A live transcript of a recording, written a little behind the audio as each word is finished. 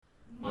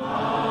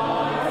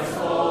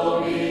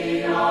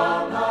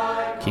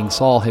King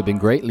Saul had been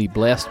greatly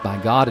blessed by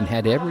God and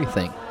had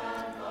everything,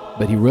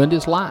 but he ruined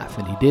his life,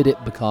 and he did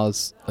it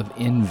because of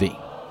envy.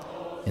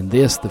 In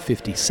this, the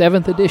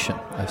 57th edition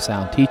of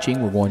Sound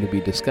Teaching, we're going to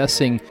be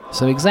discussing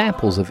some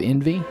examples of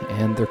envy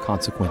and their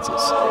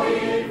consequences.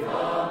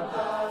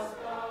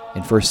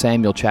 In 1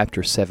 Samuel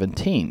chapter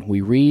 17,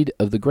 we read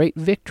of the great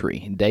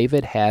victory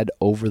David had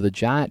over the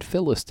giant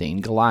Philistine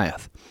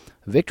Goliath,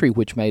 a victory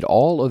which made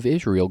all of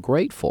Israel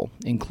grateful,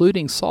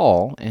 including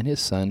Saul and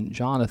his son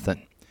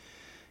Jonathan.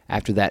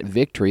 After that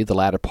victory, the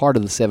latter part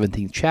of the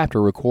 17th chapter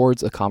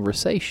records a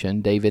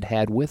conversation David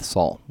had with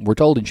Saul. We're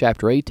told in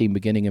chapter 18,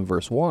 beginning in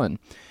verse 1,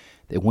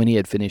 that when he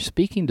had finished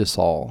speaking to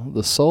Saul,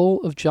 the soul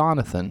of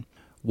Jonathan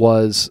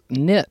was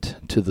knit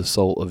to the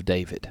soul of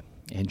David,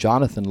 and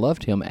Jonathan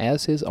loved him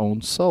as his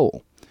own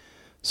soul.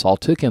 Saul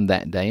took him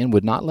that day and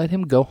would not let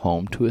him go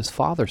home to his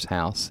father's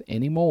house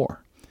any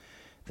more.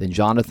 Then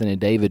Jonathan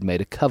and David made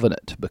a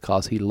covenant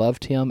because he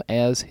loved him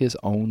as his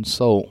own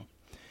soul.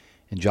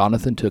 And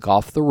Jonathan took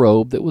off the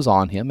robe that was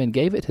on him and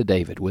gave it to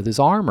David with his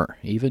armor,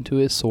 even to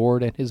his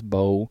sword and his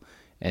bow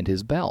and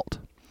his belt.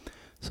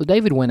 So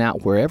David went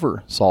out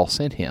wherever Saul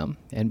sent him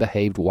and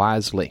behaved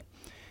wisely.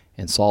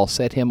 And Saul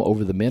set him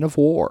over the men of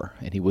war,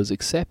 and he was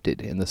accepted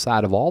in the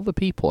sight of all the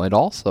people and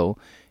also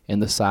in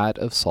the sight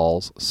of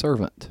Saul's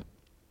servant.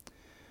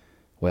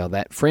 Well,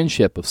 that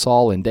friendship of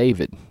Saul and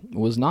David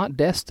was not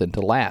destined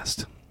to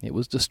last. It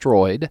was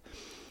destroyed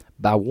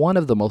by one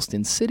of the most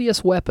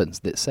insidious weapons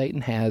that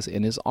Satan has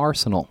in his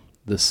arsenal,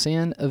 the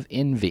sin of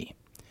envy.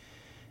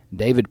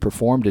 David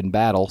performed in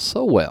battle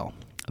so well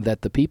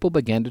that the people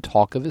began to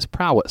talk of his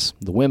prowess.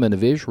 The women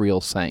of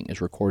Israel sang, as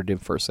recorded in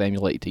 1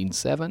 Samuel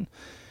 18:7,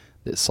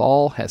 that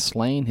Saul has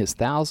slain his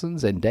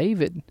thousands and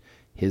David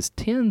his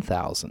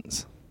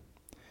 10,000s.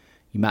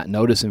 You might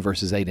notice in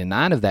verses 8 and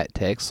 9 of that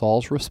text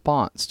Saul's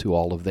response to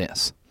all of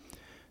this.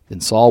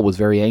 Then Saul was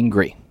very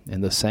angry,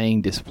 and the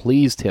saying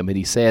displeased him, and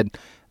he said,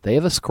 "They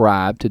have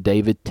ascribed to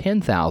David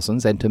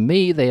 10,000s, and to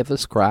me they have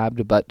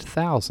ascribed but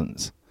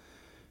thousands.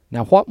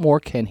 Now what more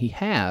can he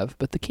have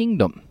but the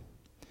kingdom?"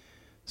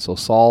 So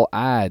Saul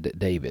eyed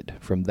David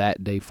from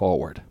that day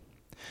forward.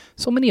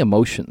 So many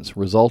emotions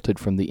resulted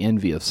from the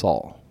envy of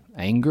Saul.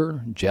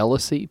 Anger,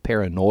 jealousy,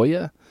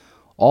 paranoia,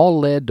 all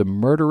led to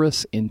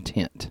murderous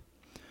intent.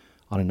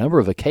 On a number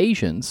of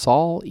occasions,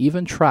 Saul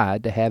even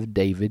tried to have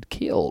David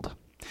killed.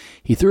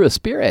 He threw a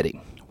spear at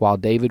him while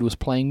David was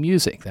playing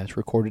music. That's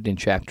recorded in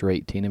chapter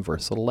 18 and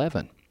verse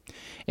 11.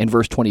 In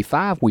verse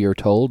 25, we are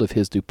told of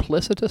his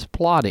duplicitous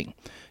plotting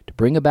to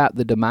bring about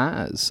the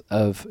demise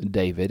of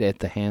David at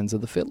the hands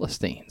of the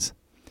Philistines.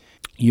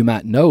 You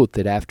might note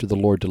that after the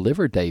Lord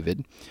delivered David,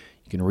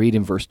 you can read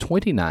in verse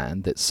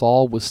 29 that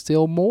Saul was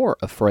still more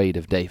afraid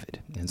of David,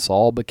 and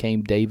Saul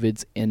became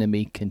David's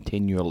enemy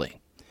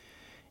continually.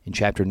 In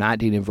chapter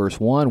 19 and verse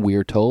 1, we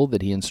are told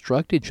that he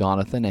instructed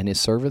Jonathan and his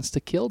servants to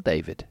kill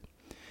David.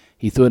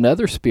 He threw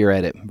another spear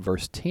at him,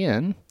 verse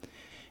 10.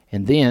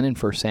 And then in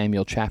 1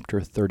 Samuel chapter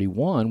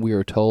 31, we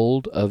are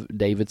told of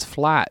David's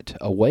flight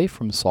away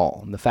from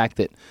Saul, and the fact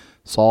that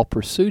Saul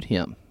pursued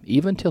him,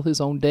 even till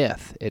his own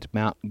death at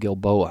Mount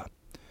Gilboa.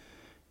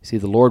 You see,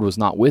 the Lord was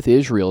not with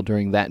Israel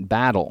during that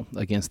battle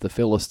against the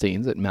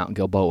Philistines at Mount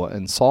Gilboa,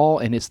 and Saul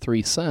and his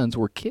 3 sons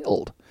were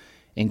killed,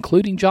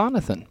 including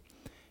Jonathan,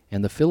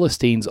 and the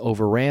Philistines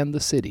overran the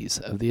cities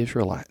of the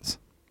Israelites.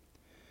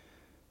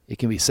 It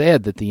can be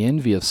said that the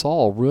envy of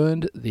Saul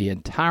ruined the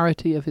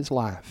entirety of his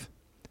life.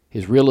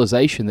 His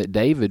realization that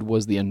David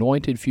was the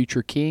anointed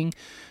future king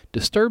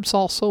disturbed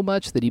Saul so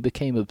much that he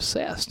became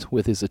obsessed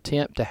with his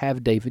attempt to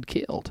have David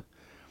killed.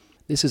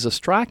 This is a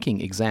striking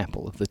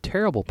example of the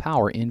terrible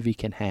power envy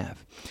can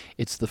have.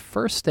 It's the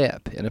first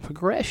step in a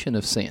progression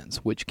of sins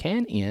which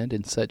can end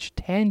in such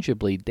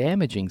tangibly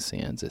damaging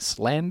sins as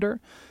slander,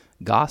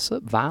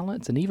 gossip,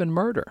 violence, and even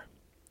murder.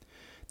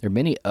 There are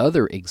many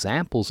other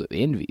examples of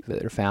envy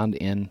that are found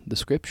in the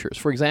Scriptures.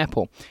 For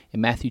example,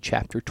 in Matthew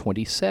chapter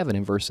 27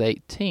 and verse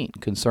 18,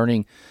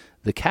 concerning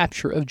the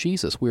capture of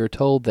Jesus, we are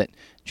told that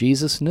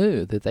Jesus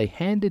knew that they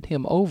handed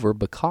him over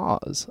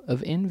because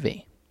of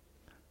envy.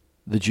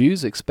 The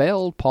Jews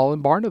expelled Paul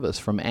and Barnabas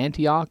from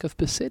Antioch of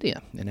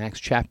Pisidia in Acts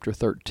chapter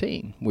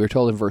 13. We are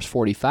told in verse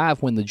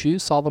 45, when the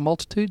Jews saw the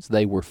multitudes,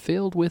 they were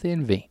filled with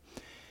envy.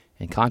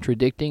 And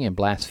contradicting and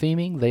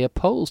blaspheming, they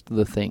opposed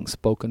the things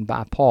spoken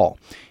by Paul.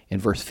 In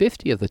verse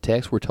 50 of the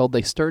text, we're told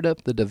they stirred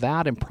up the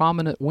devout and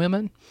prominent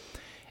women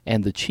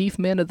and the chief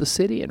men of the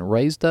city and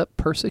raised up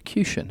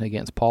persecution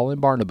against Paul and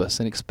Barnabas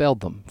and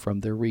expelled them from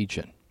their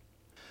region.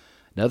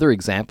 Another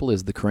example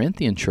is the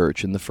Corinthian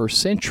church in the first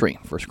century.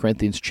 1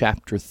 Corinthians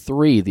chapter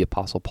 3, the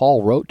Apostle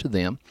Paul wrote to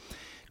them,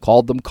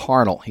 called them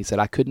carnal. He said,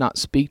 "I could not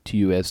speak to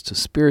you as to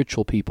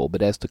spiritual people,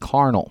 but as to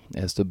carnal,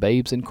 as to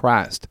babes in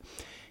Christ."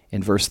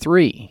 In verse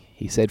 3,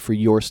 he said, "For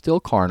you are still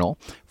carnal,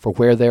 for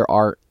where there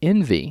are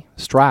envy,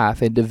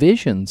 strife, and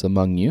divisions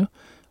among you,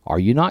 are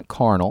you not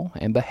carnal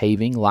and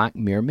behaving like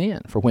mere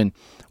men? For when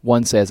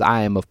one says,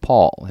 'I am of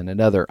Paul,' and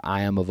another,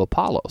 'I am of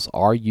Apollos,'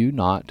 are you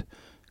not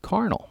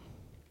carnal?"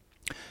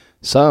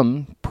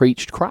 Some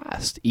preached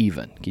Christ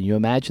even. Can you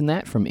imagine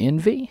that? From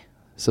envy,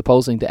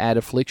 supposing to add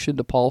affliction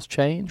to Paul's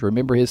chains?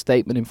 Remember his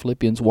statement in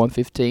Philippians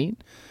 1:15.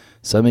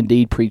 Some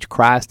indeed preach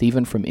Christ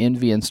even from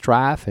envy and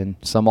strife, and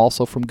some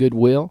also from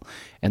goodwill.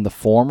 And the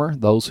former,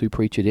 those who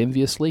preach it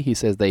enviously, he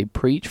says they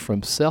preach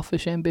from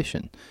selfish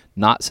ambition,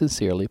 not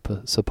sincerely,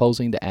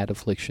 supposing to add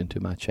affliction to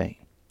my chain.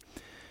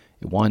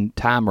 At one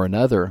time or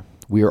another,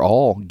 we are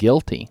all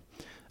guilty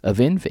of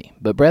envy.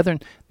 But brethren,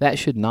 that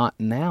should not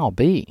now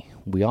be.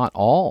 We ought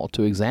all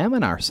to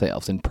examine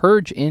ourselves and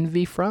purge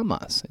envy from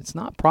us. It's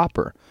not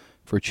proper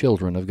for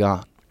children of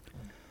God.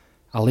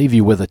 I'll leave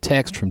you with a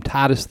text from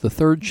Titus, the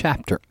 3rd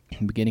chapter,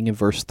 beginning in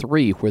verse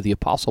 3, where the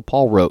Apostle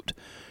Paul wrote,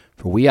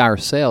 "For we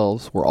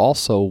ourselves were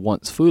also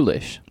once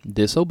foolish,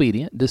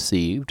 disobedient,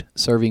 deceived,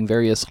 serving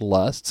various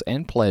lusts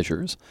and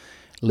pleasures,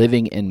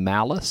 living in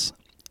malice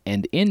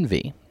and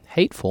envy,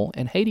 hateful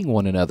and hating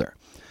one another.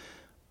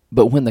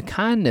 But when the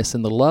kindness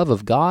and the love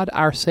of God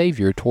our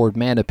Savior toward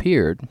man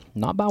appeared,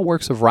 not by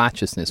works of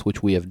righteousness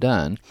which we have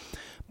done,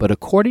 but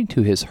according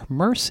to his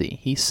mercy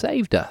he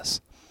saved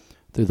us,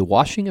 through the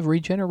washing of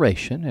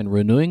regeneration and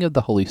renewing of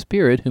the Holy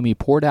Spirit, whom he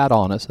poured out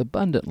on us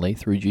abundantly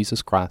through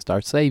Jesus Christ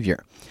our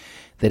Savior,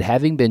 that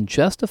having been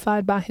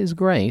justified by his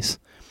grace,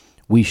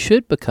 we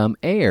should become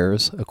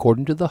heirs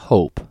according to the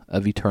hope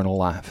of eternal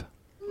life."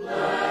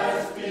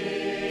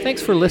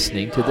 Thanks for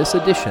listening to this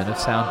edition of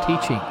Sound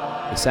Teaching.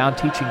 The Sound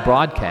Teaching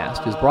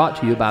broadcast is brought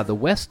to you by the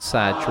West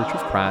Side Church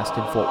of Christ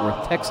in Fort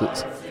Worth,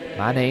 Texas.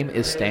 My name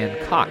is Stan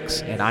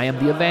Cox, and I am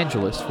the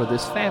evangelist for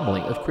this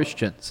family of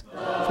Christians.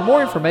 For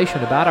more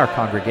information about our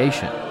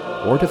congregation,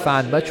 or to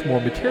find much more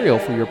material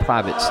for your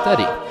private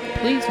study,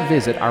 please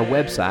visit our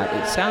website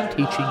at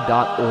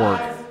soundteaching.org.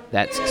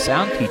 That's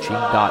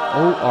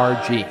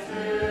soundteaching.org.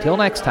 Until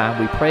next time,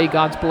 we pray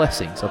God's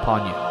blessings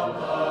upon you.